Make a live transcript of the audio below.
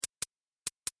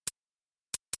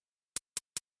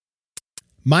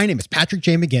My name is Patrick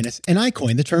J. McGinnis, and I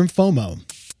coined the term FOMO.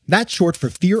 That's short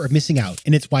for fear of missing out,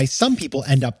 and it's why some people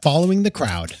end up following the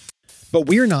crowd. But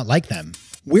we're not like them.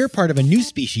 We're part of a new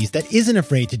species that isn't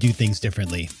afraid to do things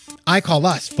differently. I call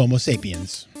us FOMO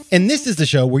sapiens. And this is the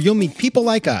show where you'll meet people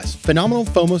like us, phenomenal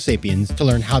FOMO sapiens, to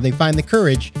learn how they find the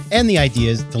courage and the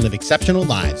ideas to live exceptional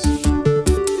lives.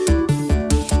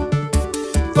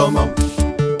 FOMO.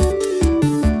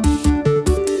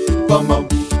 FOMO.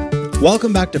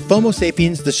 Welcome back to FOMO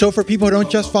Sapiens, the show for people who don't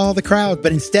just follow the crowd,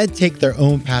 but instead take their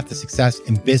own path to success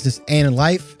in business and in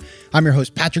life. I'm your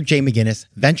host, Patrick J. McGinnis,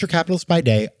 venture capitalist by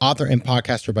day, author and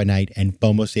podcaster by night, and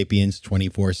FOMO Sapiens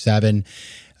 24/7.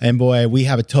 And boy, we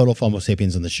have a total FOMO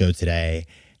Sapiens on the show today.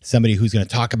 Somebody who's going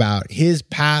to talk about his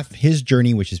path, his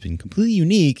journey, which has been completely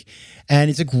unique. And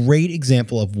it's a great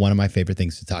example of one of my favorite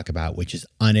things to talk about, which is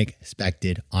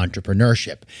unexpected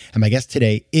entrepreneurship. And my guest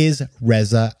today is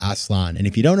Reza Aslan. And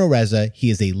if you don't know Reza, he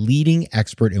is a leading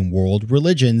expert in world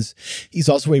religions. He's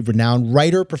also a renowned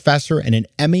writer, professor, and an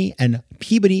Emmy and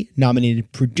Peabody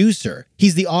nominated producer.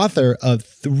 He's the author of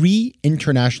 3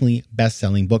 internationally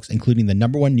best-selling books, including the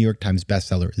 #1 New York Times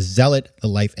bestseller, Zealot, The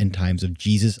Life and Times of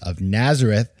Jesus of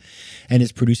Nazareth. And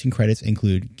his producing credits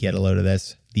include, get a load of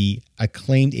this, the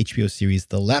acclaimed HBO series,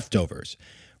 The Leftovers.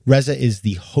 Reza is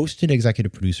the host and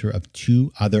executive producer of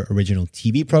 2 other original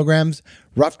TV programs,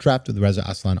 Rough Draft with Reza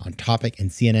Aslan on Topic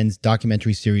and CNN's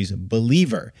documentary series,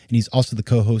 Believer. And he's also the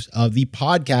co-host of the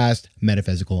podcast,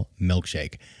 Metaphysical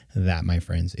Milkshake. That, my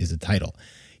friends, is a title.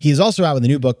 He is also out with a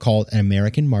new book called An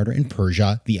American Martyr in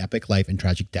Persia, The Epic Life and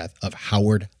Tragic Death of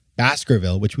Howard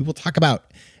Baskerville, which we will talk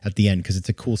about at the end because it's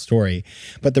a cool story.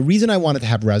 But the reason I wanted to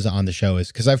have Reza on the show is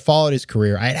because I've followed his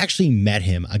career. I had actually met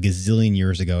him a gazillion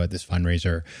years ago at this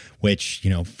fundraiser, which,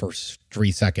 for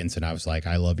 3 seconds, and I was like,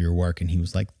 I love your work. And he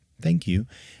was like, thank you.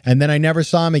 And then I never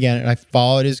saw him again, and I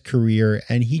followed his career,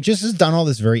 and he just has done all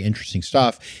this very interesting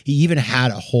stuff. He even had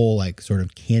a whole sort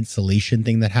of cancellation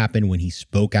thing that happened when he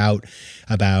spoke out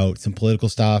about some political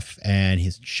stuff, and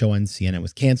his show on CNN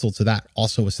was canceled. So that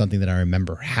also was something that I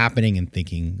remember happening and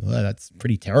thinking, well, that's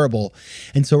pretty terrible.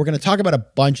 And so we're going to talk about a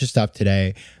bunch of stuff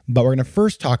today, but we're going to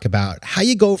first talk about how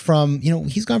you go from,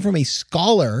 he's gone from a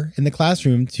scholar in the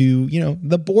classroom to,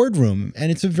 the boardroom.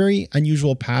 And it's a very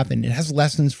unusual path, and it has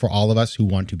lessons for all of us who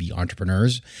want to be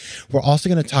entrepreneurs. We're also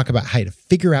going to talk about how to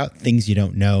figure out things you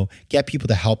don't know, get people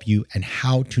to help you, and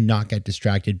how to not get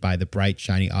distracted by the bright,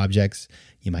 shiny objects.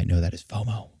 You might know that as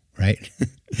FOMO, right?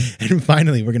 And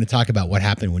finally, we're going to talk about what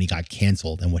happened when he got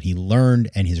canceled and what he learned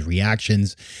and his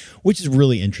reactions, which is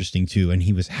really interesting too. And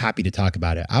he was happy to talk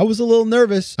about it. I was a little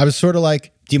nervous. I was sort of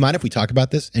like, do you mind if we talk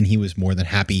about this? And he was more than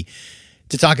happy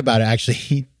to talk about it. Actually,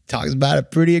 he talks about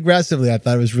it pretty aggressively. I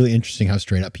thought it was really interesting how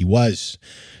straight up he was.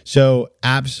 So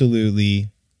absolutely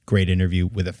great interview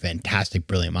with a fantastic,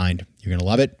 brilliant mind. You're going to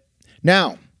love it.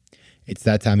 Now, it's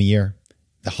that time of year.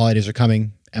 The holidays are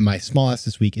coming. And my small ask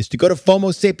this week is to go to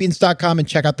FOMOSapiens.com and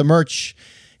check out the merch.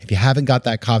 If you haven't got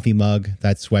that coffee mug,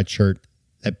 that sweatshirt,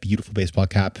 that beautiful baseball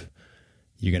cap,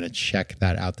 you're going to check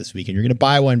that out this week. And you're going to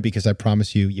buy one because I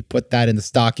promise you, you put that in the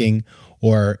stocking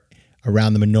or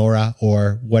around the menorah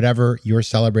or whatever you're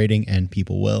celebrating, and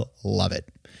people will love it.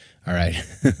 All right.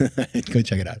 Go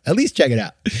check it out. At least check it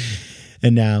out.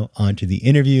 And now on to the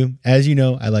interview. As you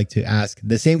know, I like to ask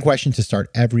the same question to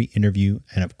start every interview.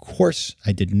 And of course,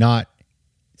 I did not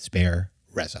spare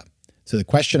Reza. So the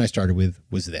question I started with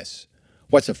was this: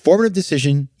 what's a formative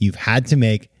decision you've had to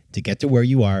make to get to where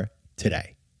you are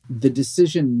today? The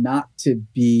decision not to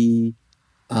be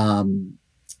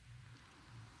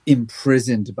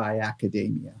imprisoned by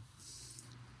academia.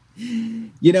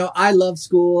 I love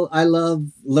school. I love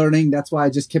learning. That's why I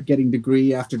just kept getting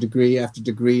degree after degree after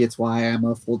degree. It's why I'm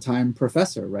a full-time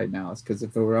professor right now. It's because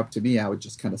if it were up to me, I would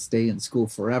just kind of stay in school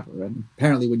forever. And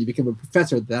apparently when you become a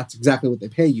professor, that's exactly what they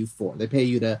pay you for. They pay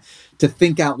you to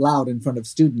think out loud in front of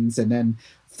students and then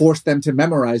force them to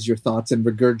memorize your thoughts and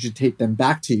regurgitate them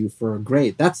back to you for a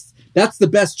grade. That's the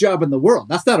best job in the world.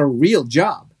 That's not a real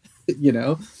job,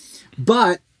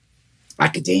 But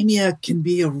academia can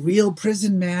be a real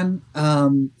prison, man.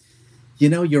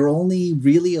 You're only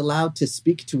really allowed to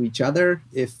speak to each other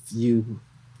if you,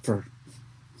 for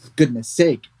goodness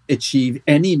sake, achieve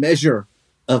any measure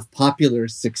of popular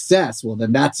success. Well,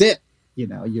 then that's it.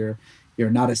 You're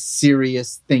not a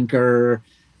serious thinker.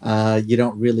 You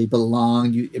don't really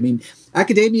belong.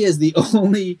 Academia is the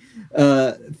only,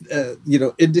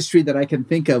 industry that I can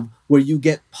think of where you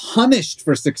get punished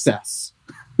for success.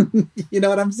 You know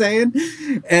what I'm saying?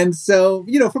 And so,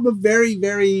 from a very,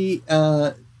 very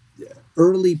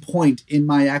early point in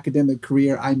my academic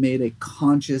career, I made a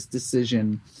conscious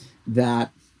decision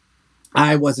that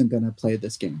I wasn't going to play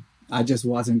this game. I just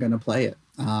wasn't going to play it.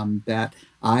 That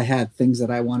I had things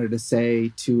that I wanted to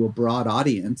say to a broad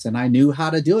audience, and I knew how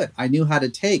to do it. I knew how to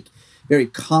take very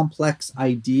complex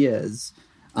ideas,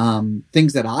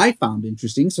 things that I found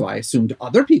interesting, so I assumed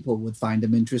other people would find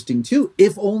them interesting too,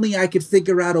 if only I could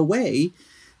figure out a way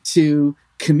to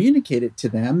communicate it to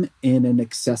them in an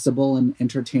accessible and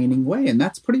entertaining way. And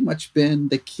that's pretty much been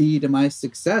the key to my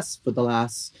success for the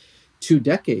last 2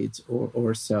 decades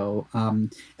or so.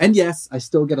 And yes, I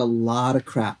still get a lot of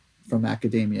crap from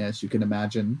academia, as you can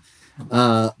imagine.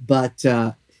 But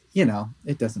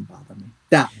it doesn't bother me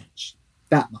that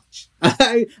much.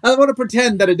 I don't want to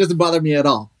pretend that it doesn't bother me at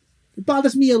all. It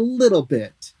bothers me a little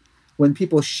bit when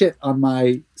people shit on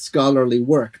my scholarly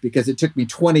work because it took me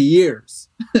 20 years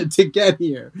to get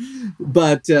here.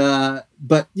 But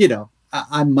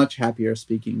I'm much happier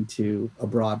speaking to a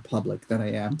broad public than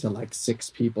I am to like 6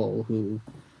 people who,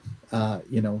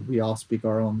 we all speak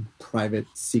our own private,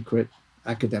 secret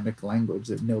academic language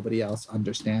that nobody else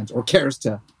understands or cares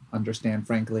to understand,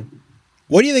 frankly.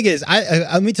 What do you think is,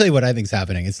 let me tell you what I think is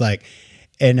happening. It's like,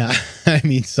 and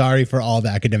sorry for all the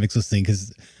academics listening,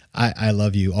 because I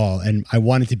love you all. And I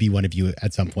wanted to be one of you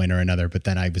at some point or another, but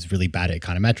then I was really bad at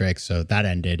econometrics. So that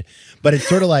ended. But it's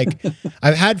sort of like,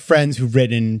 I've had friends who've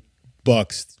written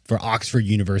books for Oxford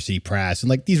University Press and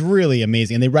like these really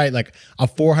amazing, and they write like a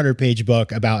 400-page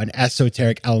book about an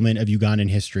esoteric element of Ugandan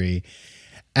history.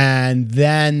 And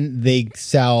then they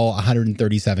sell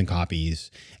 137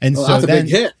 copies. And so that's then, a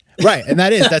big hit. Right. And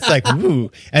that's like,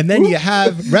 woo. And then you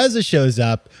have Reza shows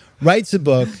up, writes a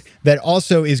book that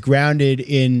also is grounded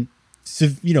in,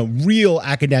 real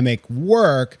academic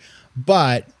work,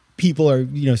 but people are,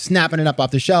 snapping it up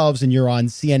off the shelves, and you're on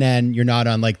CNN. You're not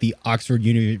on like the Oxford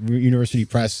University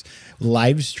Press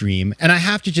live stream. And I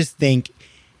have to just think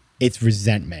it's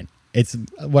resentment. It's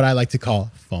what I like to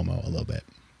call FOMO a little bit.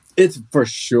 It's for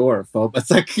sure FOMO.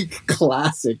 It's like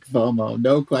classic FOMO,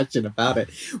 no question about it.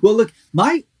 Well, look,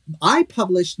 I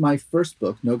published my first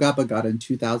book, Noga Bagata, in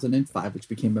 2005, which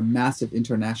became a massive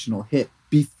international hit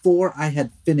before I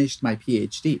had finished my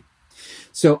PhD.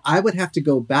 So I would have to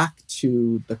go back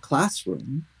to the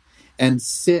classroom and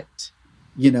sit,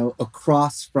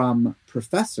 across from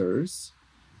professors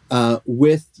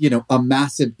with, a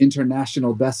massive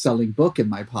international best-selling book in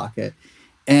my pocket.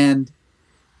 And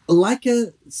like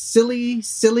a silly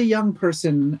young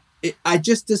person, I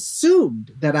just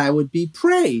assumed that I would be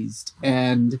praised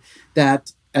and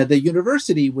that the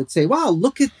university would say, wow,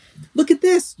 look at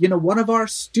this. One of our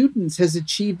students has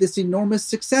achieved this enormous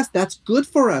success. That's good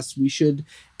for us. We should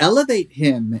elevate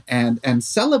him and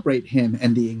celebrate him.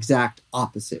 And the exact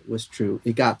opposite was true.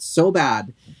 It got so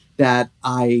bad that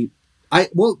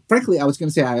frankly, I was going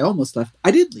to say I almost left.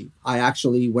 I did leave. I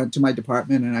actually went to my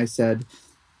department and I said,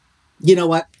 you know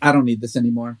what? I don't need this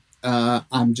anymore.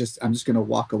 I'm just going to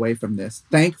walk away from this.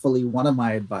 Thankfully, one of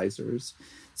my advisors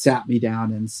sat me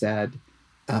down and said,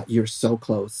 you're so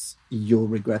close. You'll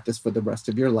regret this for the rest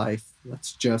of your life.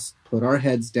 Let's just put our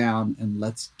heads down and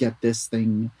let's get this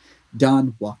thing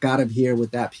done. Walk out of here with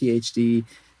that PhD.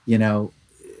 It'll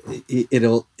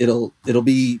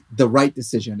be the right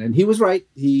decision. And he was right.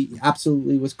 He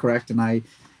absolutely was correct. And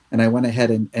I went ahead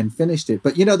and finished it.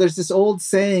 But, there's this old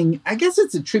saying, I guess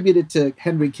it's attributed to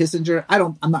Henry Kissinger.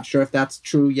 I'm not sure if that's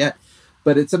true yet,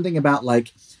 but it's something about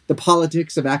like the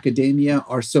politics of academia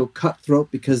are so cutthroat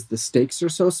because the stakes are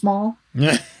so small.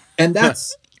 And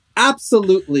that's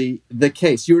absolutely the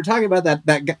case. You were talking about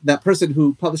that person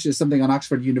who publishes something on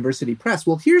Oxford University Press.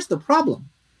 Well, here's the problem,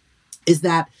 is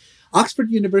that Oxford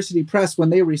University Press, when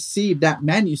they receive that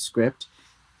manuscript,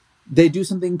 they do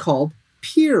something called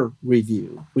peer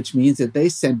review, which means that they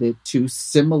send it to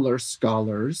similar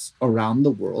scholars around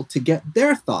the world to get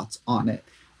their thoughts on it.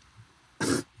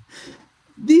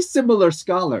 These similar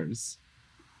scholars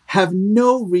have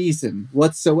no reason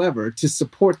whatsoever to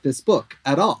support this book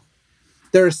at all.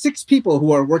 There are 6 people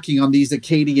who are working on these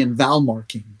Akkadian vowel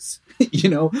markings,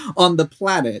 on the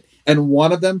planet. And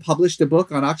one of them published a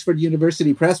book on Oxford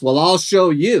University Press. Well, I'll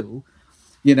show you.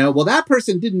 That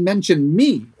person didn't mention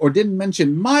me or didn't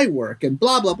mention my work and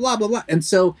blah, blah, blah, blah, blah. And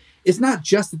so it's not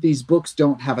just that these books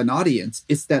don't have an audience.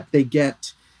 It's that they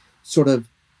get sort of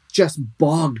just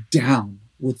bogged down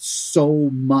with so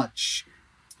much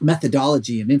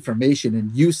methodology and information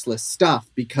and useless stuff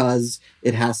because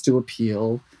it has to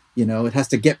appeal, it has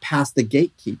to get past the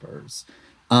gatekeepers.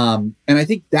 And I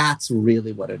think that's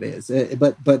really what it is.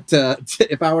 But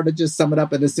if I were to just sum it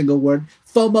up in a single word,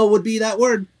 FOMO would be that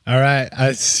word. All right.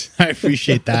 I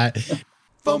appreciate that.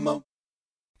 FOMO.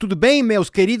 Tudo bem,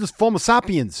 meus queridos FOMO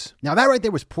sapiens? Now that right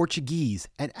there was Portuguese.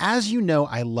 And as you know,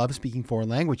 I love speaking foreign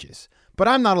languages. But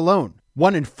I'm not alone.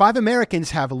 1 in 5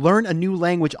 Americans have learn a new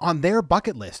language on their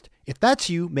bucket list. If that's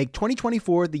you, make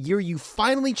 2024 the year you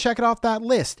finally check it off that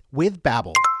list with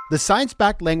Babbel, the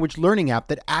science-backed language learning app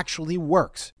that actually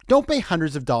works. Don't pay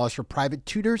hundreds of dollars for private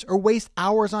tutors or waste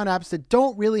hours on apps that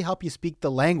don't really help you speak the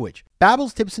language.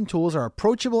 Babbel's tips and tools are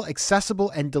approachable, accessible,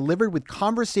 and delivered with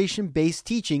conversation-based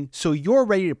teaching so you're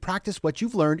ready to practice what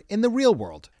you've learned in the real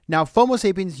world. Now, FOMO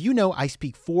Sapiens, you know I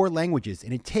speak 4 languages,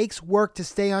 and it takes work to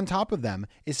stay on top of them,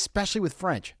 especially with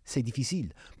French. C'est difficile.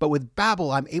 But with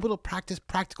Babbel, I'm able to practice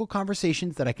practical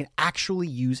conversations that I can actually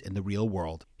use in the real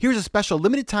world. Here's a special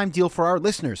limited time deal for our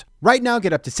listeners. Right now,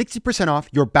 get up to 60% off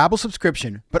your Babbel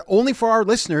subscription, but only for our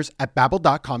listeners at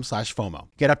babbel.com/FOMO.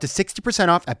 Get up to 60%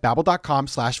 off at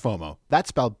babbel.com/FOMO. That's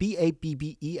spelled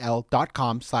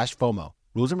BABBEL.com/FOMO.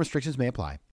 Rules and restrictions may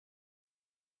apply.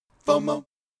 FOMO.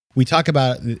 We talk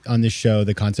about on this show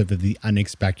the concept of the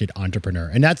unexpected entrepreneur.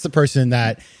 And that's the person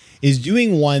that is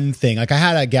doing one thing. Like I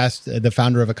had a guest, the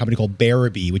founder of a company called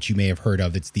Bearabee, which you may have heard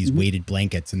of. It's these weighted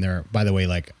blankets. And they're, by the way,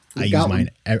 like I use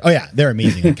mine. Oh yeah, they're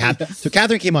amazing. So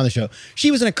Catherine came on the show.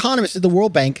 She was an economist at the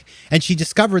World Bank, and she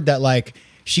discovered that like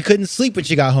she couldn't sleep when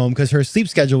she got home because her sleep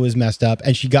schedule was messed up.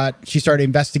 And she started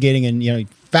investigating, and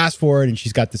fast forward, and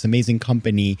she's got this amazing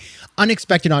company,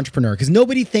 Unexpected Entrepreneur, because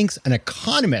nobody thinks an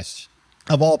economist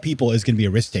of all people is going to be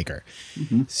a risk taker.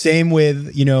 Mm-hmm. Same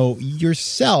with,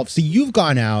 yourself. So you've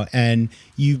gone out and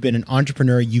you've been an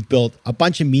entrepreneur. You've built a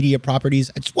bunch of media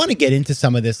properties. I just want to get into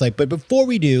some of this, but before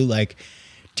we do,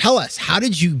 tell us, how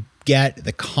did you get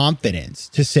the confidence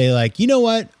to say you know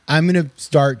what, I'm going to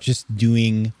start just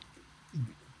doing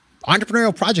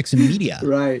entrepreneurial projects in media?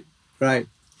 Right.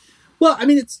 Well,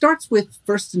 it starts with,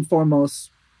 first and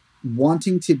foremost,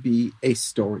 wanting to be a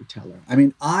storyteller.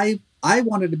 I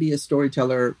wanted to be a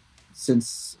storyteller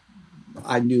since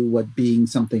I knew what being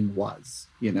something was.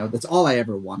 That's all I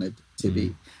ever wanted to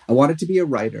be. I wanted to be a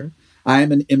writer. I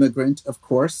am an immigrant, of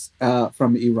course,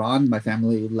 from Iran. My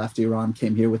family left Iran,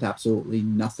 came here with absolutely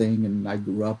nothing. And I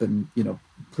grew up in,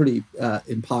 pretty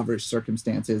impoverished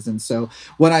circumstances. And so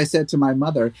when I said to my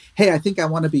mother, hey, I think I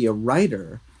want to be a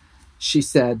writer, she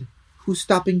said, who's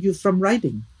stopping you from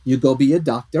writing? You go be a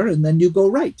doctor and then you go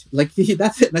write.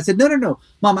 That's it. And I said, no,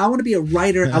 Mom, I want to be a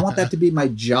writer. I want that to be my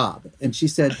job. And she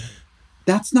said,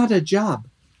 that's not a job.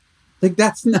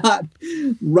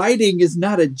 Writing is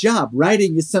not a job.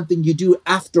 Writing is something you do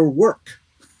after work.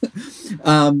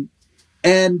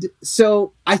 And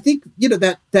so I think,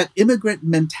 that immigrant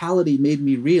mentality made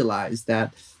me realize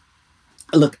that,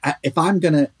 look, if I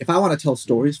want to tell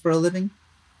stories for a living,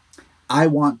 I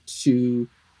want to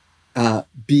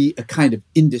be a kind of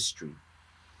industry,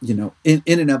 in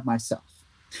and of myself.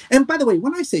 And by the way,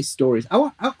 when I say stories,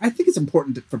 I think it's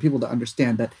important for people to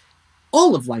understand that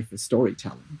all of life is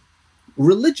storytelling.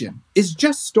 Religion is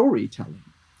just storytelling.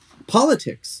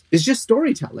 Politics is just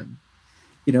storytelling.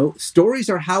 Stories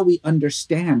are how we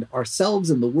understand ourselves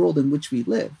and the world in which we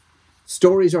live.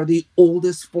 Stories are the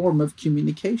oldest form of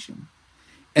communication.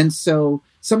 And so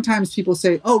sometimes people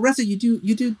say, "Oh, Reza, you do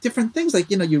different things.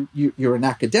 You're an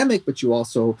academic, but you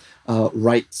also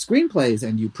write screenplays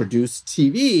and you produce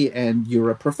TV and you're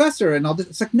a professor and all this."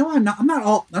 It's like, no, I'm not.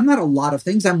 I'm not a lot of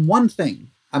things. I'm one thing.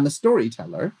 I'm a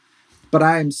storyteller, but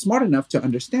I am smart enough to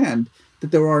understand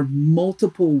that there are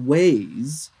multiple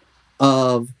ways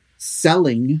of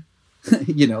selling,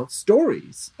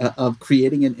 stories, of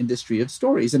creating an industry of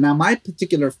stories. And now my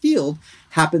particular field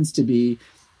happens to be,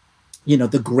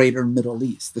 the greater Middle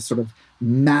East, the sort of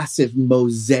massive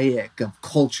mosaic of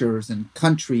cultures and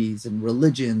countries and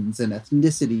religions and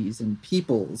ethnicities and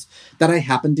peoples that I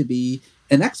happen to be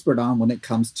an expert on when it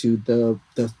comes to the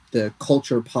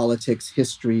culture, politics,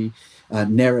 history,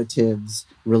 narratives,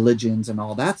 religions, and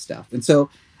all that stuff. And so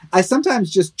I sometimes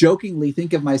just jokingly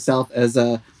think of myself as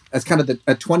kind of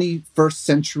a 21st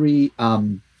century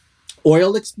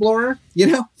oil explorer,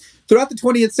 Throughout the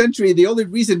 20th century, the only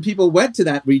reason people went to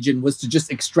that region was to just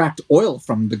extract oil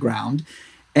from the ground.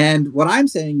 And what I'm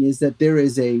saying is that there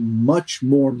is a much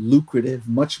more lucrative,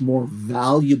 much more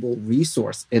valuable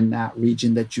resource in that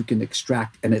region that you can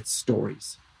extract, and it's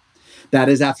stories. That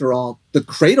is, after all, the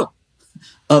cradle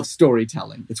of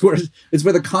storytelling. It's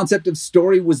where the concept of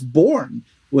story was born,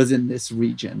 was in this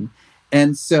region.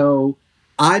 And so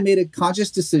I made a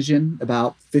conscious decision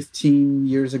about 15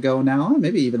 years ago now,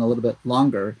 maybe even a little bit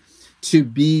longer, to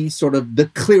be sort of the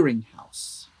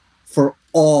clearinghouse for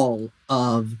all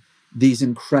of these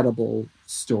incredible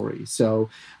stories. So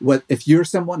if you're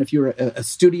a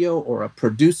studio or a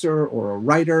producer or a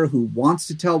writer who wants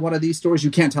to tell one of these stories, you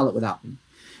can't tell it without me.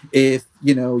 If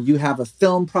you have a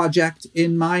film project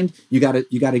in mind, you got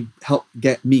to help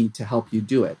get me to help you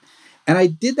do it. And I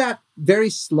did that very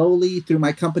slowly through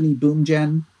my company,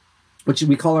 BoomGen, which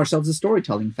we call ourselves a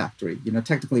storytelling factory.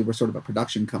 Technically we're sort of a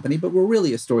production company, but we're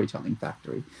really a storytelling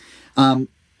factory. And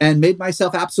made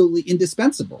myself absolutely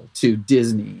indispensable to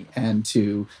Disney and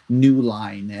to New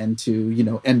Line and to,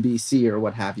 NBC or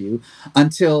what have you,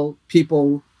 until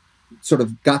people sort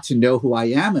of got to know who I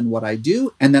am and what I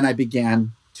do. And then I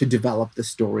began to develop the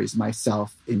stories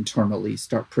myself internally,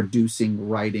 start producing,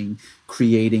 writing,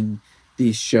 creating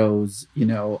these shows,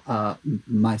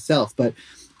 myself. But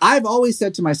I've always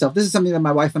said to myself, this is something that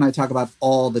my wife and I talk about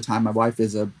all the time. My wife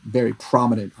is a very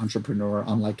prominent entrepreneur,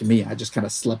 unlike me. I just kind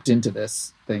of slept into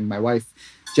this thing. My wife,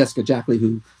 Jessica Jackley,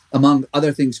 who, among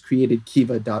other things, created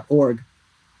Kiva.org.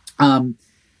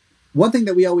 One thing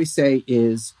that we always say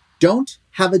is, don't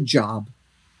have a job,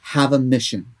 have a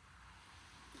mission.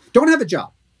 Don't have a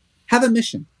job, have a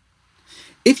mission.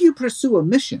 If you pursue a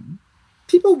mission,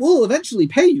 people will eventually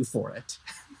pay you for it.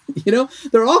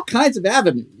 There are all kinds of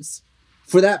avenues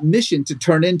for that mission to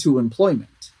turn into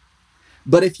employment.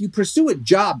 But if you pursue a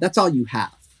job, that's all you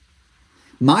have.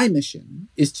 My mission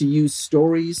is to use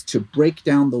stories to break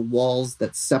down the walls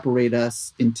that separate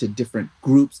us into different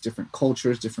groups, different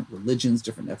cultures, different religions,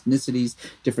 different ethnicities,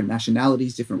 different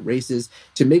nationalities, different races,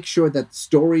 to make sure that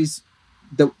stories,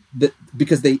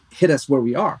 because they hit us where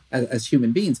we are as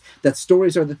human beings, that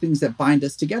stories are the things that bind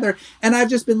us together. And I've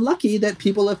just been lucky that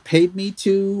people have paid me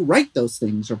to write those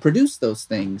things or produce those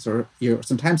things or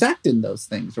sometimes act in those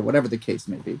things or whatever the case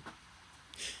may be.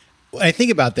 When I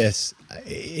think about this,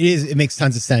 it makes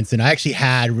tons of sense. And I actually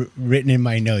had written in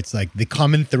my notes, like the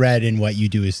common thread in what you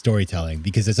do is storytelling,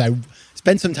 because as I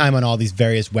spend some time on all these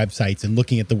various websites and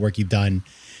looking at the work you've done,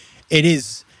 it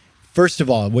is, first of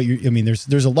all,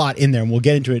 there's a lot in there and we'll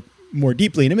get into it more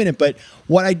deeply in a minute. But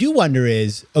what I do wonder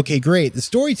is, okay, great. The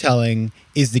storytelling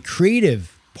is the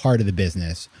creative part of the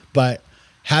business, but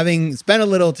having spent a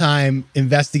little time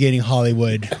investigating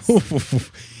Hollywood,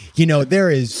 there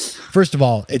is, first of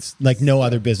all, it's like no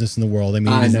other business in the world. It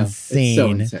is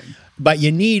insane. It's so insane. But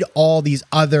you need all these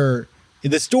other,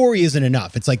 the story isn't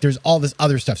enough. It's like there's all this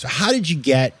other stuff. So how did you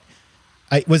get,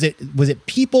 was it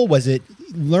people? Was it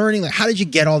learning? Like, how did you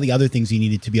get all the other things you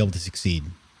needed to be able to succeed?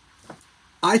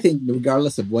 I think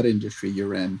regardless of what industry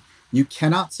you're in, you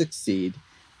cannot succeed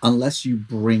unless you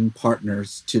bring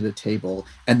partners to the table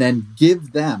and then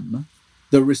give them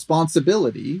the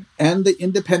responsibility and the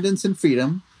independence and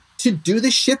freedom to do the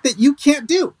shit that you can't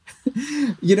do.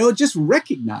 Just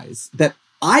recognize that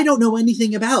I don't know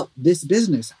anything about this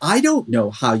business. I don't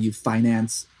know how you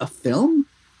finance a film.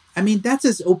 That's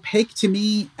as opaque to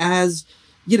me as,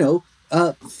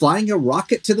 flying a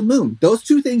rocket to the moon. Those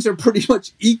two things are pretty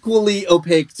much equally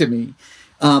opaque to me.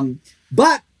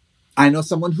 But I know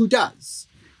someone who does.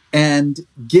 And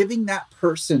giving that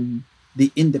person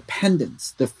the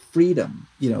independence, the freedom,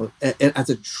 as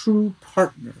a true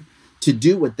partner to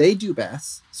do what they do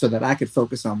best so that I could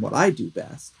focus on what I do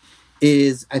best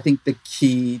is, I think, the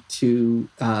key to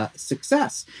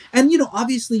success. And,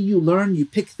 obviously you learn, you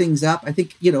pick things up. I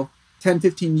think, 10,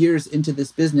 15 years into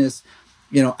this business,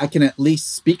 I can at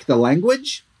least speak the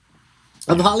language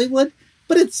of Hollywood,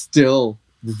 but it's still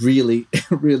really,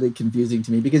 really confusing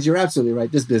to me because you're absolutely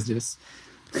right. This business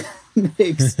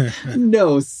makes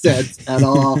no sense at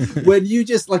all. When you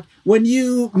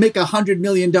make $100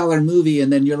 million movie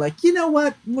and then you're like, you know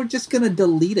what? We're just going to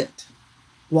delete it.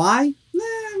 Why?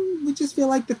 We just feel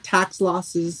like the tax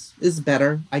loss is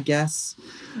better, I guess.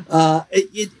 Who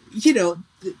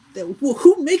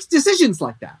makes decisions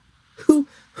like that?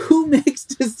 Who makes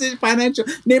financial?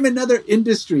 Name another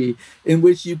industry in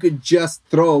which you could just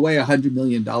throw away $100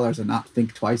 million and not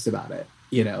think twice about it.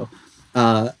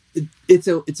 It's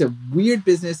a weird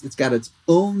business. It's got its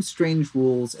own strange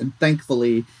rules, and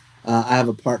thankfully, I have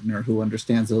a partner who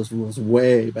understands those rules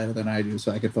way better than I do,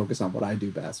 so I can focus on what I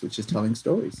do best, which is telling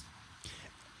stories.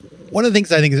 One of the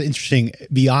things I think is interesting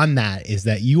beyond that is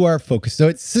that you are focused.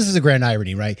 So this is a grand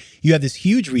irony, right? You have this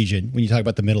huge region when you talk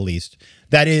about the Middle East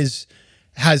that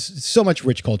has so much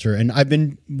rich culture. And I've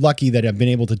been lucky that I've been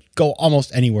able to go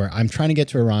almost anywhere. I'm trying to get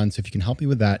to Iran. So if you can help me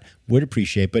with that, would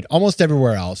appreciate, but almost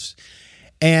everywhere else.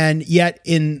 And yet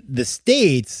in the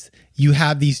States, you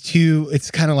have it's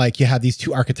kind of like you have these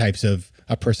two archetypes of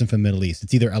a person from the Middle East.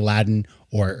 It's either Aladdin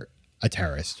or a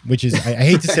terrorist, which is, I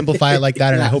hate to simplify it like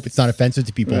that. And I hope it's not offensive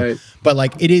to people, right. But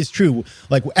like, it is true.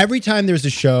 Like every time there's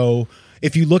a show,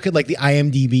 if you look at like the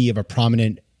IMDb of a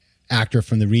prominent actor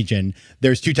from the region,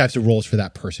 there's two types of roles for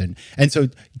that person. And so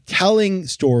telling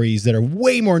stories that are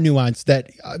way more nuanced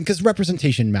because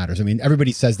representation matters.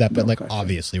 Everybody says that, but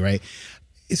obviously, right?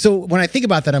 so when I think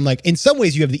about that, I'm like, in some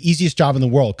ways you have the easiest job in the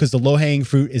world because the low hanging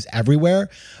fruit is everywhere.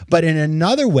 But in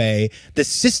another way, the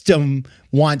system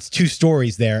wants two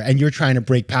stories there and you're trying to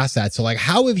break past that. So like,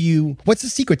 what's the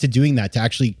secret to doing that, to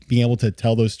actually being able to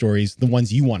tell those stories, the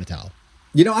ones you want to tell?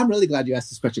 I'm really glad you asked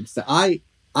this question because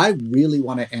I really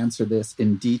want to answer this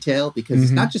in detail because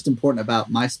it's not just important about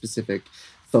my specific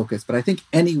focus, but I think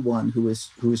anyone who is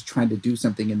trying to do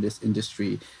something in this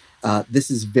industry,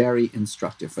 this is very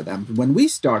instructive for them. When we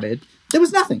started, there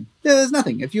was nothing.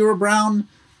 If you were brown,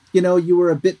 you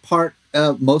were a bit part,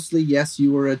 mostly, yes,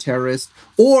 you were a terrorist,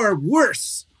 or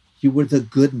worse, you were the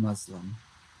good Muslim.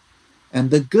 And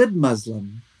the good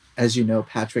Muslim, as you know,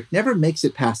 Patrick, never makes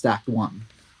it past Act 1.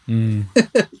 You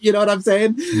know what I'm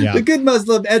saying? Yeah. The good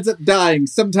Muslim ends up dying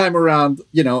sometime around,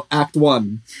 Act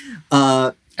 1.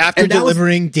 After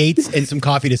delivering dates and some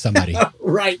coffee to somebody.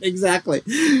 Right, exactly.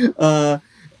 And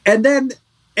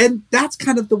that's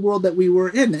kind of the world that we were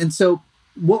in. And so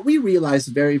what we realized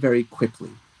very, very quickly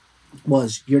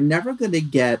was you're never going to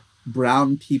get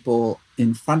brown people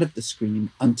in front of the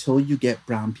screen until you get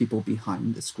brown people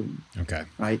behind the screen. Okay.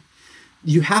 Right?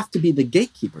 You have to be the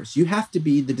gatekeepers. You have to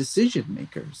be the decision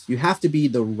makers. You have to be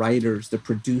the writers, the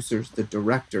producers, the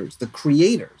directors, the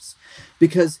creators,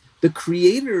 because the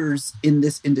creators in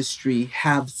this industry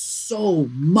have so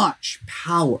much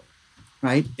power,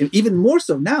 right? Even more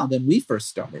so now than we first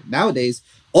started. Nowadays,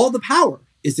 all the power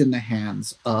is in the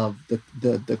hands of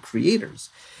the creators.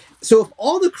 So if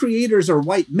all the creators are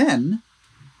white men,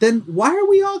 then why are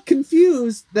we all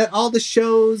confused that all the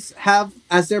shows have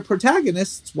as their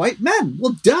protagonists white men?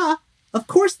 Well, duh, of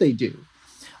course they do.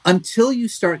 Until you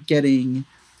start getting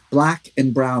black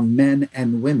and brown men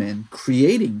and women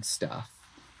creating stuff,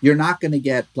 you're not going to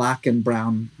get black and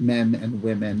brown men and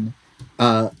women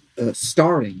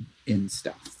starring in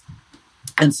stuff.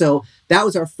 And so that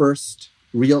was our first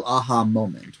real aha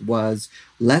moment, was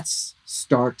let's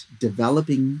start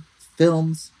developing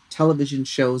films, television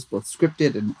shows, both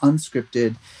scripted and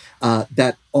unscripted,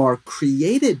 that are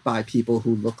created by people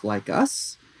who look like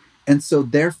us. And so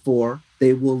therefore,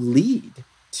 they will lead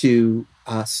to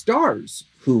stars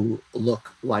who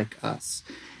look like us.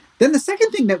 Then the second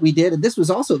thing that we did, and this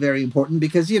was also very important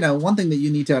because, one thing that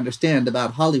you need to understand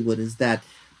about Hollywood is that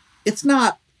it's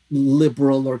not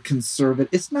liberal or conservative.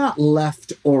 It's not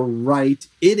left or right.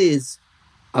 It is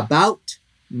about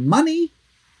money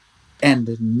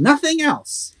and nothing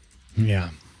else. Yeah.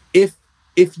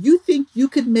 If you think you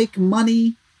could make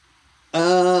money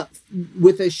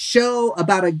with a show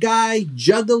about a guy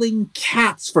juggling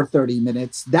cats for 30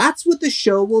 minutes, that's what the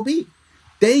show will be.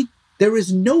 There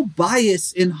is no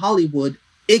bias in Hollywood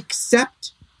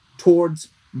except towards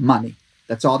money.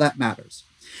 That's all that matters.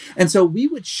 And so we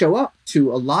would show up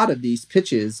to a lot of these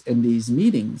pitches and these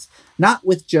meetings, not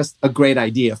with just a great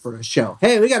idea for a show.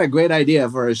 Hey, we got a great idea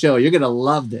for a show. You're going to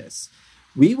love this.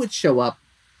 We would show up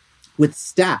with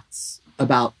stats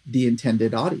about the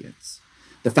intended audience.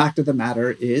 The fact of the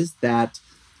matter is that,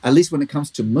 at least when it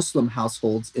comes to Muslim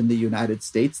households in the United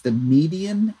States, the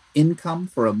median income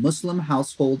for a Muslim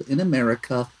household in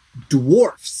America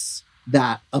dwarfs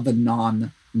that of a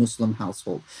non-Muslim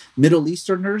household. Middle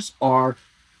Easterners are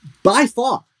by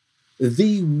far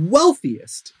the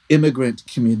wealthiest immigrant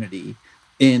community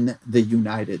in the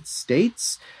United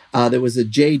States. There was a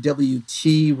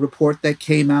JWT report that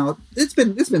came out. It's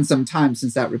been some time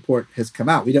since that report has come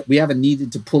out. We haven't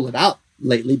needed to pull it out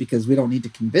lately because we don't need to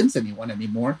convince anyone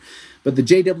anymore. But the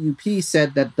JWP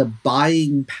said that the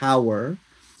buying power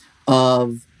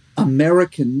of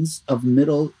Americans of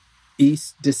Middle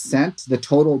East descent, the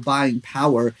total buying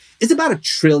power, is about $1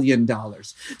 trillion.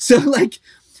 So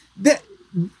that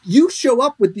you show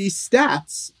up with these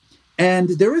stats and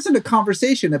there isn't a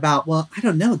conversation about, well, I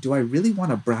don't know, do I really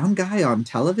want a brown guy on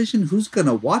television? Who's going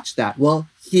to watch that? Well,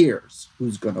 here's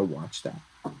who's going to watch that.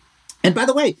 And by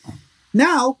the way,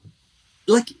 now,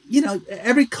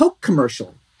 every Coke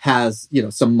commercial has,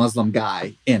 some Muslim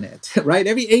guy in it, right?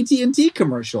 Every AT&T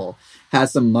commercial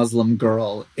has some Muslim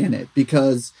girl in it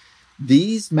because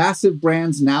these massive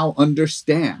brands now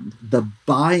understand the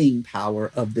buying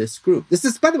power of this group. This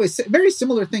is, by the way, a very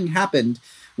similar thing happened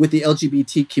with the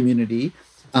LGBT community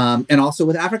and also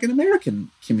with African-American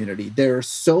community. There's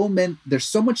so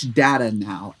much data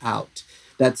now out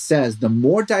that says the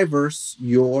more diverse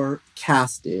your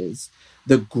cast is,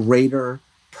 the greater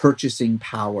purchasing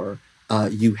power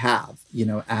you have,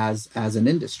 as an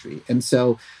industry. And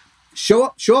so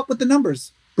show up with the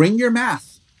numbers, bring your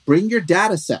math, bring your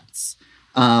data sets,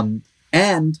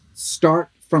 and start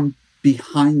from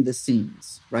behind the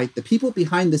scenes, right? The people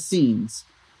behind the scenes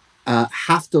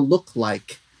have to look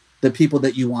like the people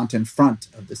that you want in front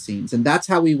of the scenes. And that's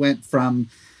how we went from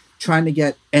trying to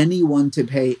get anyone to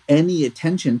pay any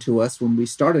attention to us when we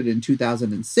started in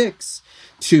 2006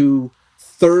 to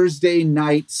Thursday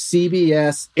night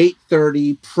CBS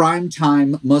 8:30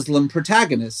 primetime Muslim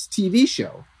protagonist TV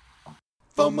show.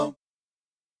 FOMO.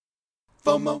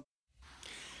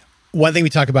 One thing we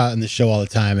talk about in the show all the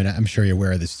time, and I'm sure you're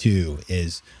aware of this too,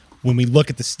 is when we look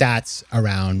at the stats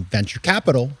around venture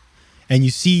capital and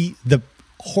you see the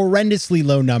horrendously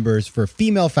low numbers for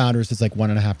female founders, it's like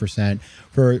 1.5%,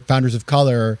 for founders of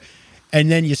color.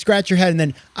 And then you scratch your head. And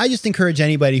then I just encourage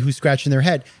anybody who's scratching their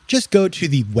head, just go to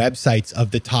the websites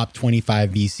of the top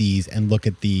 25 VCs and look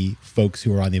at the folks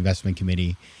who are on the investment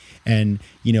committee. And,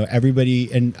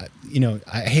 everybody, and,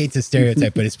 I hate to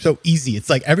stereotype, but it's so easy. It's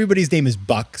like everybody's name is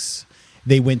Bucks.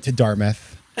 They went to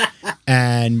Dartmouth.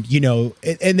 And,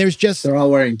 and there's just... They're all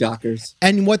wearing Dockers.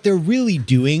 And what they're really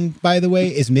doing, by the way,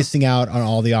 is missing out on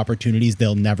all the opportunities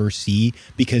they'll never see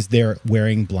because they're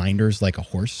wearing blinders like a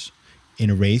horse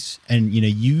in a race. And,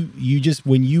 you just,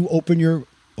 when you open your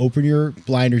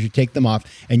blinders, you take them off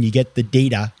and you get the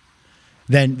data,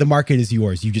 then the market is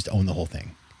yours. You just own the whole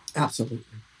thing. Absolutely.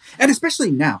 And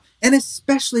especially now, and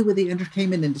especially with the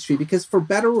entertainment industry, because for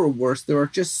better or worse, there are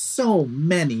just so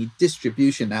many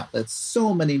distribution outlets,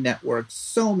 so many networks,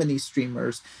 so many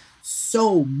streamers,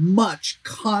 so much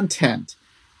content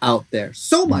out there,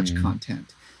 so much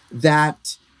content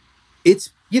that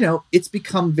it's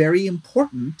become very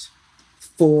important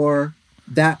for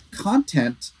that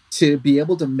content to be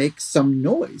able to make some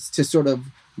noise, to sort of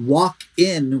walk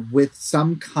in with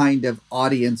some kind of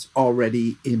audience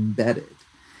already embedded.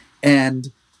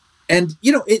 And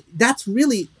that's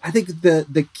really, I think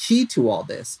the key to all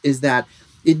this is that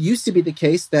it used to be the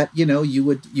case that, you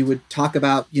would talk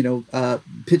about,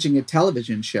 pitching a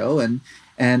television show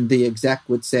and the exec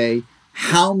would say,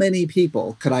 how many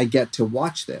people could I get to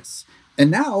watch this? And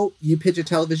now you pitch a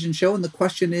television show and the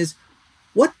question is,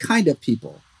 what kind of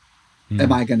people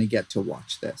am I going to get to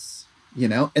watch this?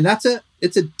 And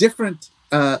it's a different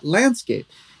landscape.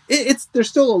 There's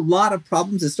still a lot of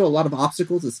problems. There's still a lot of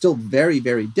obstacles. It's still very,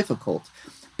 very difficult,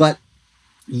 but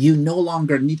you no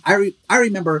longer need. I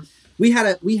remember we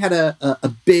had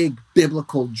a big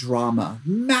biblical drama,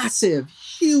 massive,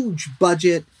 huge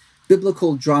budget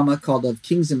biblical drama called Of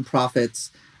Kings and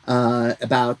Prophets.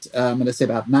 About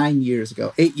 8 years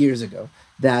ago,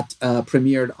 that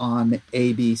premiered on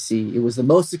ABC. It was the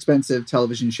most expensive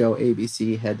television show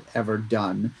ABC had ever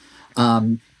done.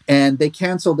 And they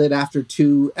canceled it after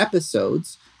 2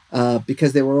 episodes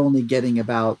because they were only getting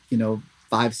about,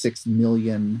 5-6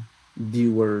 million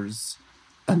viewers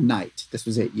a night. This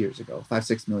was 8 years ago,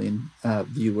 5-6 million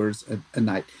viewers a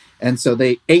night. And so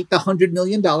they ate the $100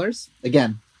 million.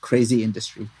 Again, crazy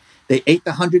industry. They ate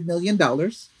the $100 million.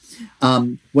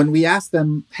 When we asked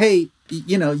them, hey,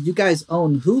 you guys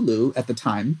own Hulu at the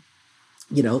time,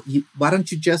 why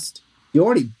don't you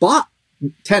already bought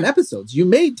 10 episodes. You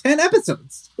made 10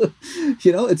 episodes.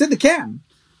 It's in the can.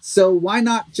 So why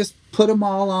not just put them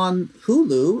all on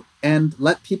Hulu and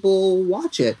let people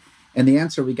watch it? And the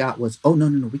answer we got was, oh,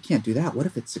 no, we can't do that. What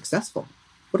if it's successful?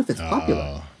 What if it's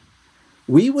popular?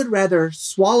 We would rather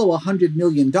swallow $100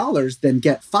 million than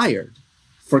get fired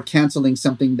for canceling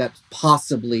something that's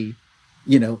possibly,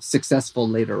 successful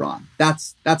later on.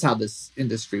 That's how this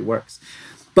industry works.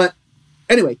 But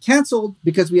anyway, canceled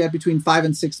because we had between 5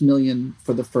 and 6 million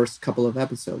for the first couple of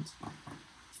episodes.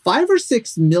 5 or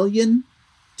 6 million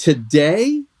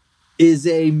today is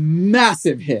a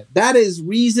massive hit. That is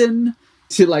reason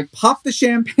to pop the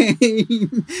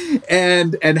champagne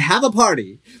and have a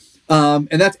party. And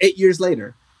that's 8 years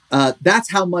later.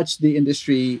 That's how much the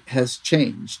industry has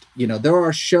changed. There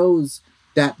are shows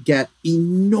that get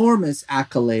enormous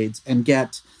accolades and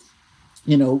get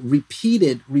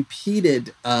repeated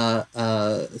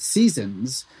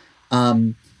seasons.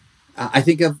 I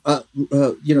think of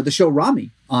the show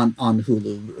Rami on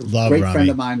Hulu. Love Great Rami. Friend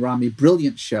of mine, Rami,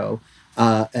 brilliant show,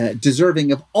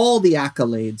 deserving of all the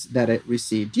accolades that it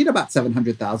received. About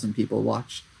 700,000 people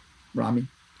watch Rami.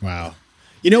 Wow.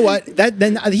 You know what?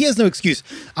 Then he has no excuse.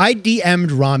 I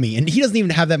DM'd Rami, and he doesn't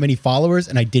even have that many followers,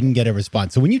 and I didn't get a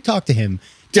response. So when you talk to him,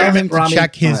 tell him to Rami,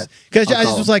 check his, because I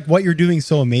just was him. like, what you're doing is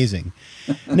so amazing.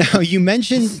 Now, you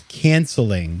mentioned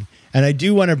canceling, and I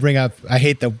do want to bring up, I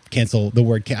hate the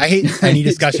word. I hate any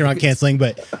discussion around canceling,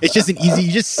 but it's just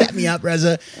you just set me up,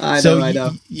 Reza. I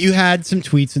know. You had some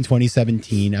tweets in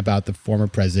 2017 about the former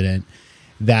president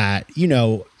that,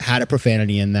 had a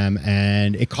profanity in them,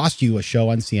 and it cost you a show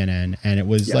on CNN, and it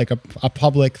was like a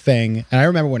public thing. And I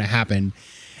remember when it happened,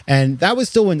 And that was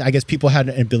still when I guess people had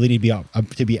an ability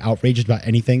to be outraged about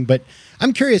anything. But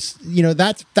I'm curious,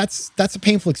 that's a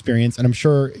painful experience, and I'm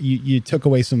sure you took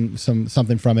away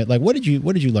something from it. Like, what did you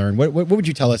learn? What would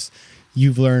you tell us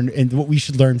you've learned, and what we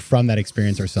should learn from that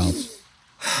experience ourselves?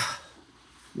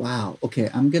 Wow. Okay,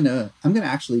 I'm gonna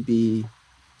actually be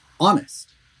honest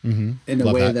in a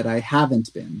Love way that I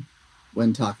haven't been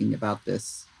when talking about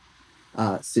this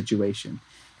situation.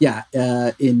 Yeah,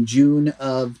 in June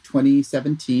of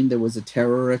 2017, there was a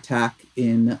terror attack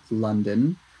in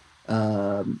London.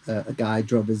 A guy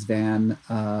drove his van,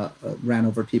 ran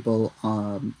over people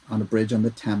on a bridge on the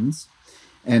Thames.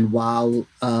 And while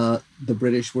the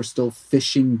British were still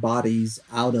fishing bodies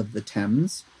out of the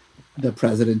Thames, the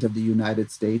President of the United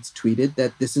States tweeted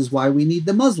that this is why we need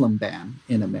the Muslim ban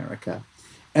in America.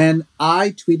 And I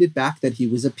tweeted back that he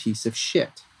was a piece of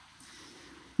shit.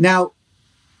 Now,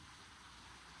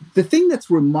 the thing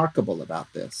that's remarkable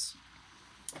about this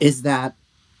is that,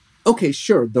 okay,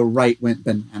 sure, the right went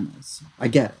bananas. I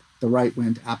get it. The right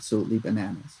went absolutely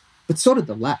bananas. But so did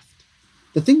the left.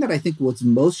 The thing that I think was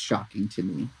most shocking to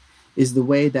me is the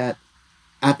way that,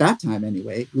 at that time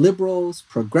anyway, liberals,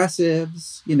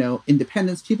 progressives,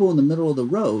 independents, people in the middle of the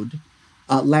road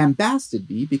lambasted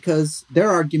me because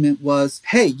their argument was,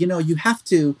 hey, you have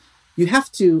to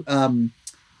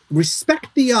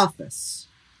respect the office.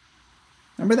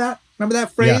 Remember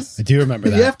that phrase? Yeah, I do remember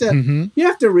that. You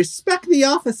have to respect the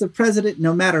office of president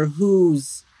no matter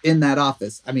who's in that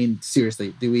office. I mean,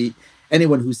 seriously,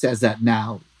 anyone who says that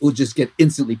now will just get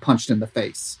instantly punched in the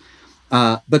face.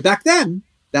 But back then,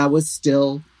 that was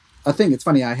still a thing. It's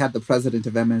funny, I had the president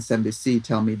of MSNBC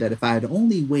tell me that if I had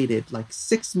only waited like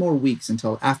 6 more weeks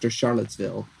until after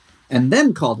Charlottesville and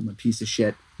then called him a piece of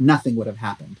shit, nothing would have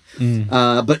happened.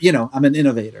 But, I'm an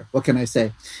innovator. What can I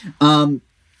say?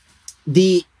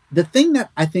 The thing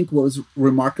that I think was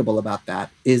remarkable about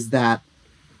that is that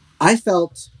I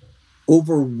felt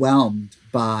overwhelmed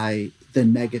by the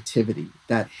negativity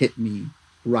that hit me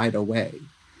right away.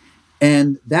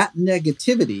 And that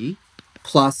negativity,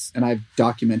 plus, and I've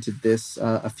documented this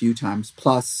a few times,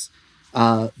 plus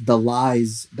the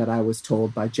lies that I was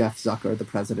told by Jeff Zucker, the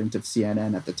president of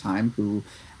CNN at the time, who,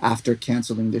 after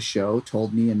canceling the show,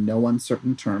 told me in no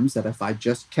uncertain terms that if I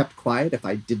just kept quiet, if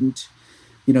I didn't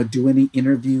do any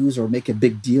interviews or make a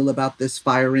big deal about this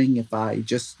firing, if I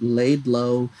just laid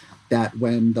low, that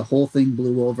when the whole thing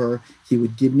blew over, he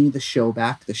would give me the show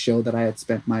back, the show that I had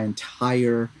spent my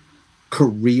entire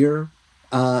career,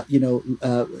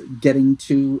 getting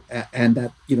to, and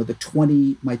that,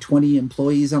 my 20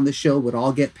 employees on the show would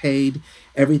all get paid.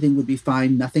 Everything would be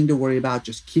fine. Nothing to worry about.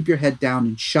 Just keep your head down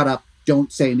and shut up.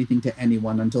 Don't say anything to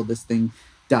anyone until this thing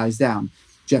dies down.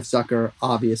 Jeff Zucker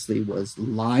obviously was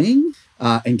lying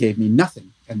and gave me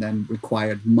nothing, and then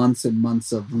required months and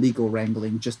months of legal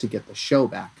wrangling just to get the show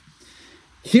back.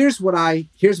 Here's what I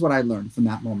learned from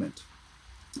that moment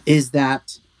is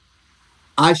that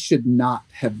I should not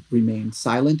have remained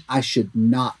silent. I should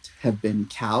not have been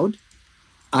cowed.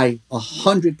 I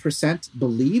 100%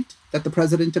 believed that the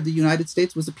president of the United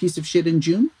States was a piece of shit in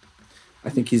June. I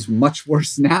think he's much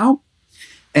worse now.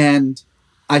 And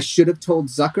I should have told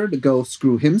Zucker to go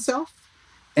screw himself.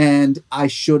 And I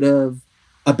should have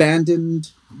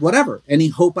abandoned any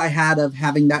hope I had of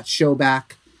having that show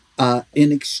back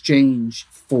in exchange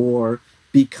for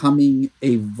becoming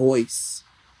a voice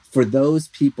for those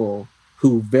people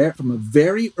who from a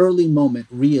very early moment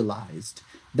realized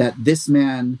that this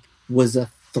man was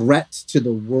a threat to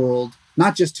the world,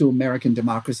 not just to American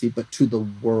democracy, but to the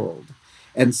world.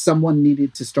 And someone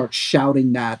needed to start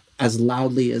shouting that as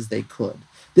loudly as they could.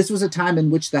 This was a time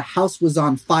in which the house was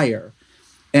on fire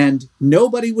and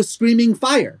nobody was screaming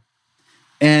fire.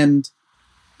 And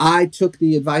I took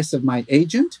the advice of my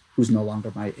agent, who's no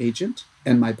longer my agent,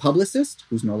 and my publicist,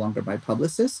 who's no longer my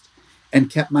publicist, and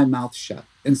kept my mouth shut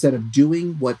instead of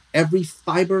doing what every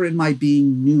fiber in my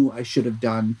being knew I should have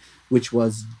done, which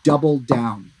was double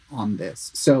down on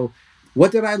this. So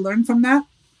what did I learn from that?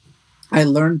 I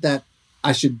learned that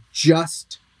I should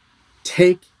just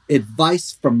take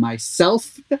advice from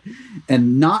myself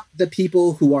and not the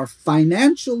people who are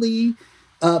financially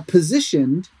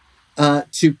positioned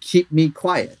to keep me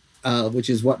quiet, which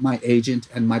is what my agent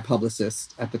and my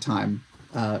publicist at the time,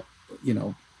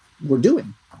 were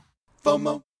doing.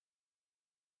 FOMO.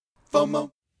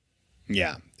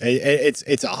 Yeah,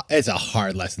 it's a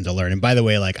hard lesson to learn. And by the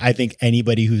way, like, I think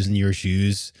anybody who's in your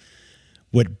shoes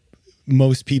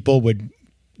most people would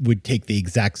would take the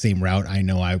exact same route. I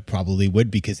know I probably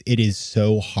would, because it is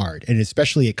so hard. And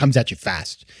especially it comes at you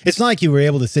fast. It's not like you were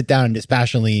able to sit down and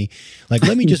dispassionately, like,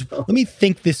 let me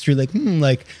think this through.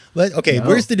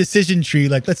 Where's the decision tree?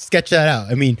 Like, let's sketch that out.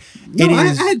 I mean,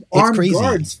 I had armed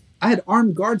guards. I had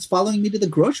armed guards following me to the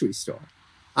grocery store.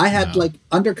 I had like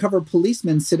undercover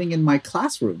policemen sitting in my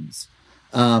classrooms.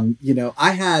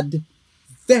 I had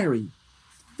very,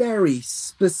 very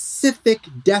specific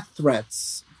death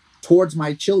threats towards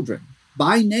my children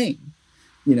by name,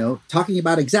 talking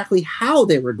about exactly how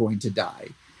they were going to die.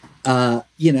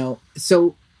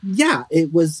 So yeah,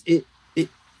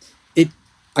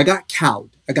 I got cowed.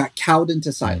 I got cowed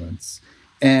into silence.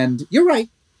 And you're right.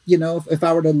 If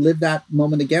I were to live that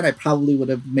moment again, I probably would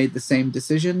have made the same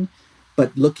decision.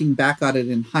 But looking back at it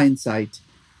in hindsight,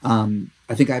 I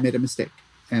think I made a mistake.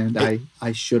 And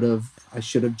I should have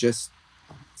just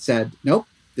said, nope,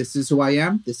 this is who I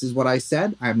am. This is what I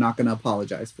said. I'm not going to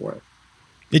apologize for it.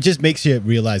 It just makes you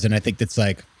realize. And I think that's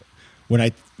like, when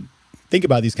I think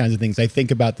about these kinds of things, I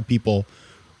think about the people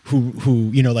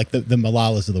who like the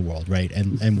Malalas of the world, right?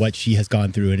 And what she has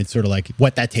gone through. And it's sort of like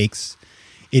what that takes.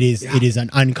 It is an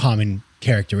uncommon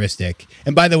characteristic.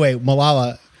 And by the way,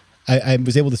 Malala, I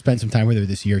was able to spend some time with her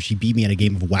this year. She beat me in a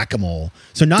game of whack-a-mole.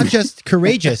 So not just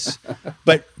courageous,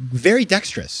 but very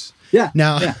dexterous. Yeah.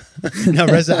 Now,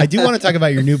 Reza, I do want to talk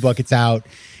about your new book. It's out.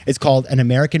 It's called An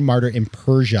American Martyr in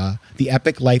Persia, The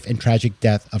Epic Life and Tragic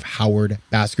Death of Howard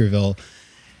Baskerville.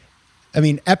 I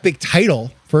mean, epic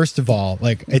title, first of all.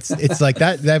 Like, it's like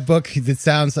that book, it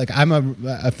sounds like, I'm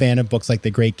a fan of books like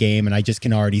The Great Game, and I just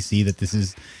can already see that this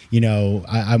is,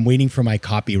 I'm waiting for my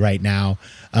copy right now.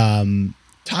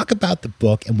 Talk about the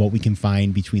book and what we can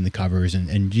find between the covers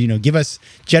and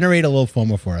generate a little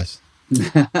FOMO for us.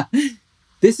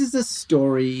 This is a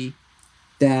story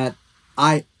that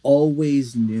I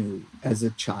always knew as a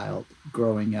child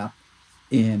growing up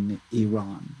in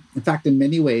Iran. In fact, in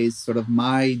many ways, sort of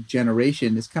my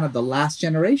generation is kind of the last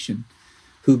generation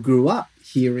who grew up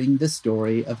hearing the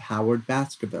story of Howard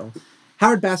Baskerville.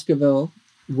 Howard Baskerville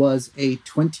was a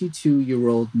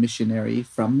 22-year-old missionary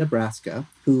from Nebraska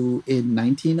who in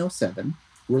 1907,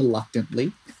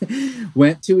 reluctantly,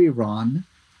 went to Iran,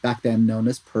 back then known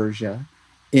as Persia,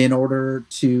 in order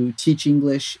to teach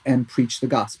English and preach the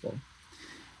gospel.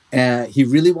 He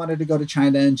really wanted to go to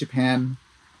China and Japan.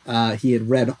 He had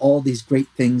read all these great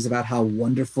things about how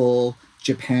wonderful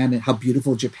Japan and how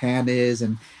beautiful Japan is,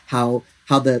 and how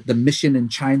the mission in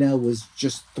China was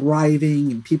just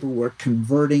thriving and people were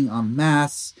converting en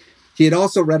masse. He had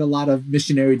also read a lot of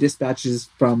missionary dispatches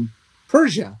from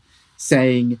Persia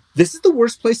saying, this is the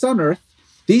worst place on earth.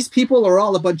 These people are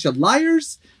all a bunch of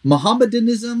liars.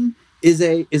 Mohammedanism is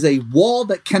a wall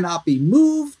that cannot be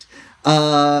moved.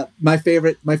 My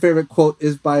favorite quote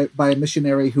is by a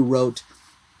missionary who wrote,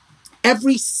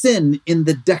 every sin in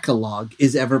the Decalogue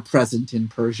is ever present in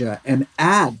Persia, and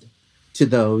add to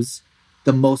those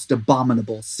the most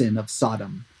abominable sin of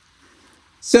Sodom.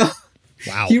 So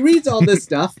wow. He reads all this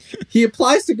stuff. He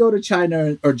applies to go to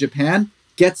China or Japan,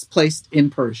 gets placed in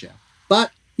Persia.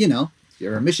 But, if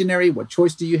you're a missionary, what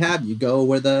choice do you have? You go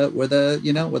where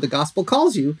the gospel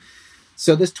calls you.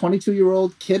 So this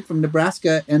 22-year-old kid from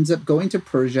Nebraska ends up going to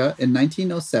Persia in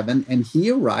 1907, and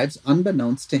he arrives,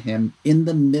 unbeknownst to him, in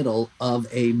the middle of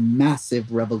a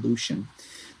massive revolution.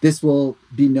 This will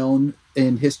be known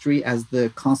in history as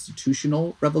the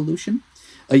Constitutional Revolution.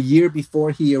 A year before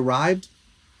he arrived,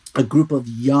 a group of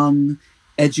young,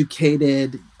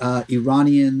 educated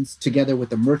Iranians, together with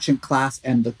the merchant class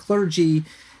and the clergy,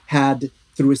 had,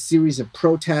 through a series of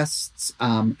protests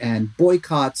and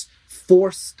boycotts,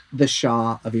 forced the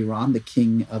Shah of Iran, the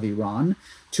king of Iran,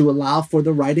 to allow for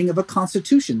the writing of a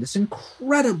constitution, this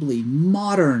incredibly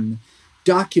modern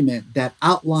document that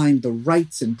outlined the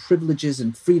rights and privileges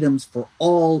and freedoms for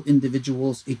all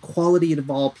individuals, equality of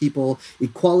all people,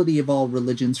 equality of all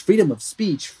religions, freedom of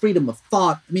speech, freedom of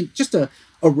thought. I mean, just a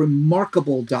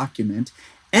remarkable document.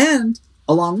 And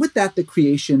along with that, the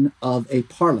creation of a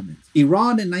parliament.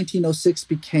 Iran in 1906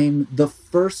 became the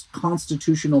first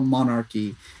constitutional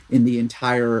monarchy in the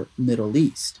entire Middle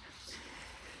East.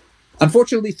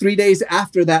 Unfortunately, 3 days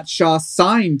after that Shah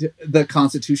signed the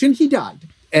constitution, he died.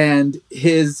 And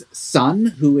his son,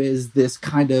 who is this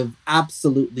kind of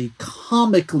absolutely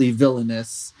comically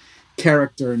villainous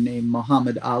character named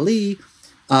Muhammad Ali,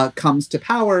 comes to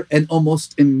power and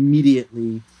almost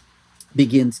immediately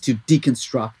begins to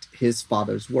deconstruct his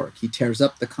father's work. He tears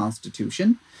up the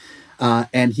Constitution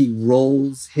and he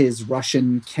rolls his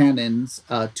Russian cannons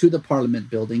to the Parliament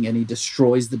building, and he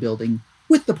destroys the building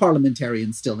with the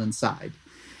parliamentarians still inside.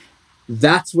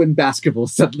 That's when Baskerville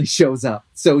suddenly shows up.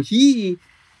 So he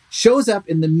shows up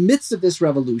in the midst of this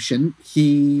revolution.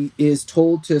 He is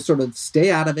told to sort of stay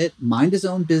out of it, mind his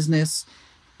own business,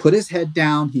 put his head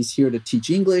down. He's here to teach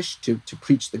English, to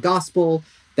preach the gospel.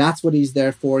 That's what he's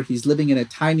there for. He's living in a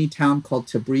tiny town called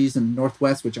Tabriz in the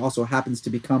northwest, which also happens to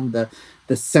become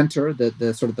the center,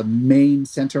 the sort of the main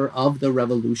center of the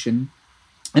revolution.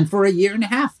 And for a year and a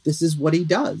half, this is what he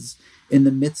does in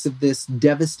the midst of this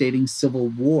devastating civil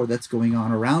war that's going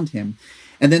on around him.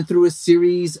 And then through a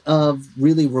series of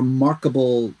really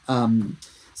remarkable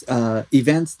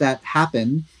events that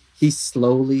happen, he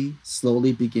slowly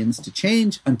begins to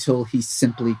change until he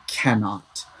simply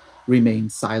cannot remain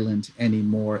silent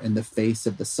anymore in the face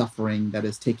of the suffering that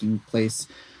is taking place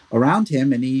around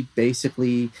him. And he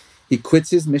quits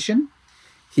his mission.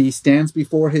 He stands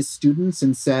before his students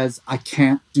and says, I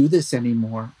can't do this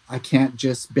anymore. I can't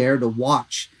just bear to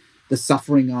watch the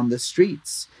suffering on the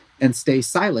streets and stay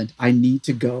silent. I need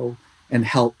to go and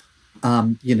help,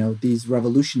 these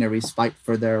revolutionaries fight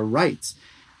for their rights.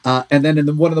 And then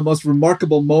in one of the most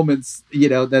remarkable moments,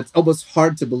 that's almost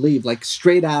hard to believe, like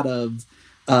straight out of,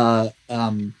 the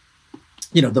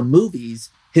movies,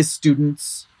 his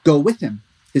students go with him.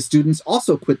 His students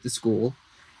also quit the school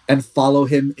and follow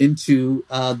him into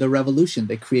the revolution.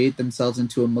 They create themselves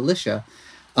into a militia.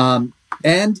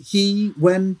 And he,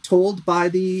 when told by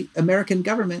the American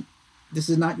government, this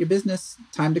is not your business,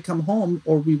 time to come home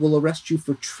or we will arrest you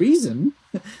for treason.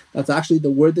 That's actually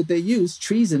the word that they use,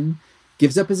 treason,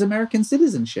 gives up his American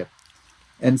citizenship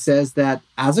and says that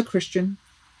as a Christian,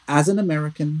 as an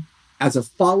American, as a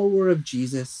follower of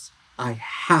Jesus, I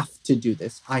have to do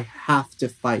this. I have to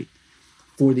fight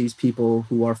for these people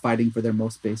who are fighting for their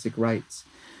most basic rights.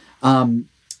 And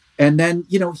then,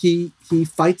 he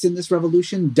fights in this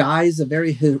revolution, dies a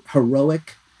very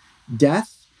heroic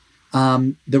death.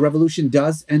 The revolution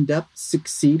does end up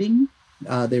succeeding.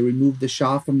 They remove the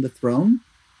Shah from the throne.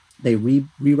 They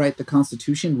rewrite the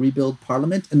Constitution, rebuild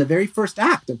Parliament. And the very first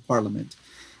act of Parliament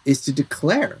is to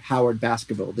declare Howard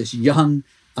Baskerville, this young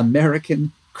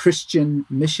American Christian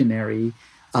missionary,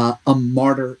 a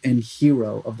martyr and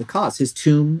hero of the cause. His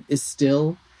tomb is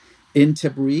still in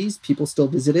Tabriz. People still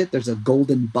visit it. There's a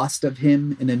golden bust of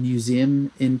him in a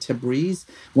museum in Tabriz.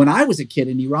 When I was a kid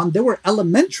in Iran, there were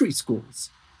elementary schools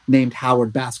named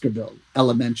Howard Baskerville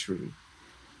Elementary.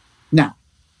 Now,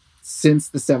 since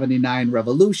the 79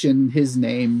 revolution, his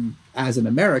name as an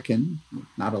American,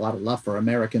 not a lot of love for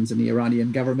Americans in the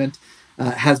Iranian government,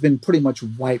 has been pretty much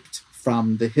wiped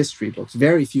from the history books.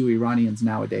 Very few Iranians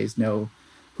nowadays know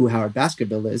who Howard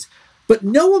Baskerville is, but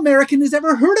no American has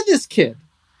ever heard of this kid.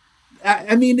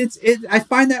 I mean, I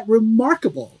find that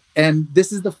remarkable. And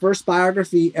this is the first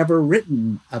biography ever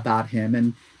written about him.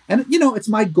 And it's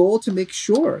my goal to make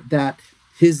sure that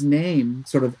his name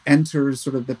sort of enters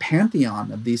sort of the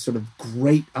pantheon of these sort of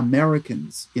great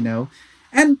Americans,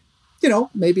 and,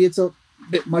 maybe it's a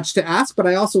bit much to ask, but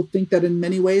I also think that in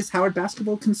many ways, Howard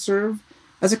Baskerville can serve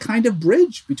as a kind of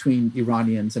bridge between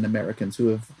Iranians and Americans who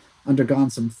have undergone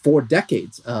some 4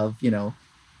 decades of,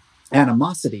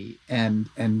 animosity and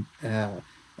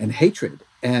hatred.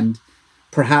 And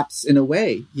perhaps in a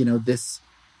way, this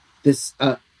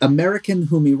American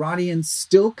whom Iranians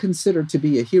still consider to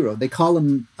be a hero. They call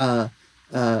him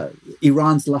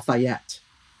Iran's Lafayette,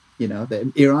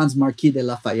 Iran's Marquis de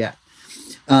Lafayette.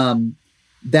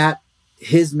 That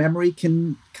his memory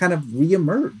can kind of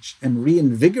reemerge and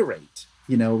reinvigorate,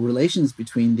 relations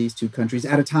between these two countries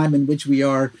at a time in which we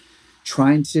are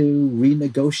trying to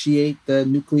renegotiate the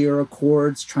nuclear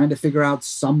accords, trying to figure out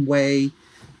some way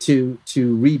to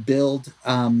rebuild,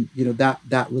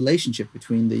 that relationship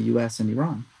between the U.S. and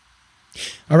Iran.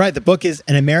 All right. The book is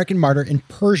An American Martyr in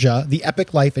Persia, The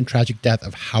Epic Life and Tragic Death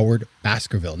of Howard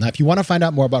Baskerville. Now, if you want to find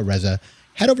out more about Reza,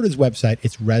 head over to his website.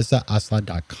 It's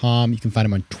rezaaslan.com. You can find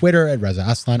him on Twitter at Reza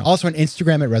Aslan, also on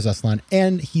Instagram at Reza Aslan,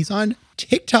 and he's on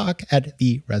TikTok at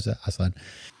the Reza Aslan.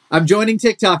 I'm joining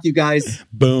TikTok, you guys.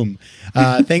 Boom.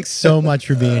 Thanks so much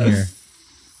for being here.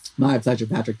 My pleasure,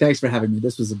 Patrick. Thanks for having me.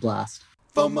 This was a blast.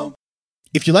 FOMO.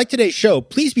 If you like today's show,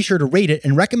 please be sure to rate it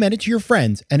and recommend it to your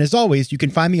friends. And as always, you can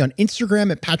find me on Instagram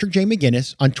at Patrick J.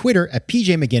 McGinnis, on Twitter at PJ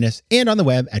McGinnis, and on the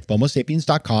web at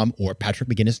FOMOSapiens.com or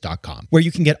PatrickMcGinnis.com, where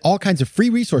you can get all kinds of free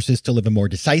resources to live a more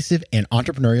decisive and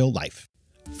entrepreneurial life.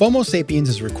 FOMO Sapiens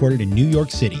is recorded in New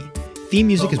York City. Theme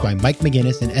music is by Mike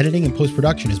McGinnis, and editing and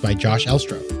post-production is by Josh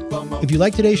Elstro. If you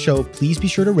like today's show, please be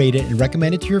sure to rate it and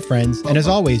recommend it to your friends. And as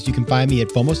always, you can find me at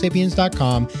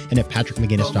FOMOSapiens.com and at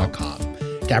PatrickMcGinnis.com.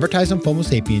 To advertise on FOMO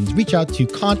Sapiens, reach out to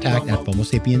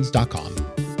contact@FOMOSapiens.com.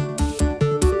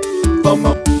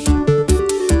 FOMO.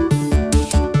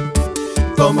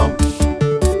 FOMO.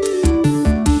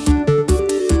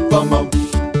 FOMO.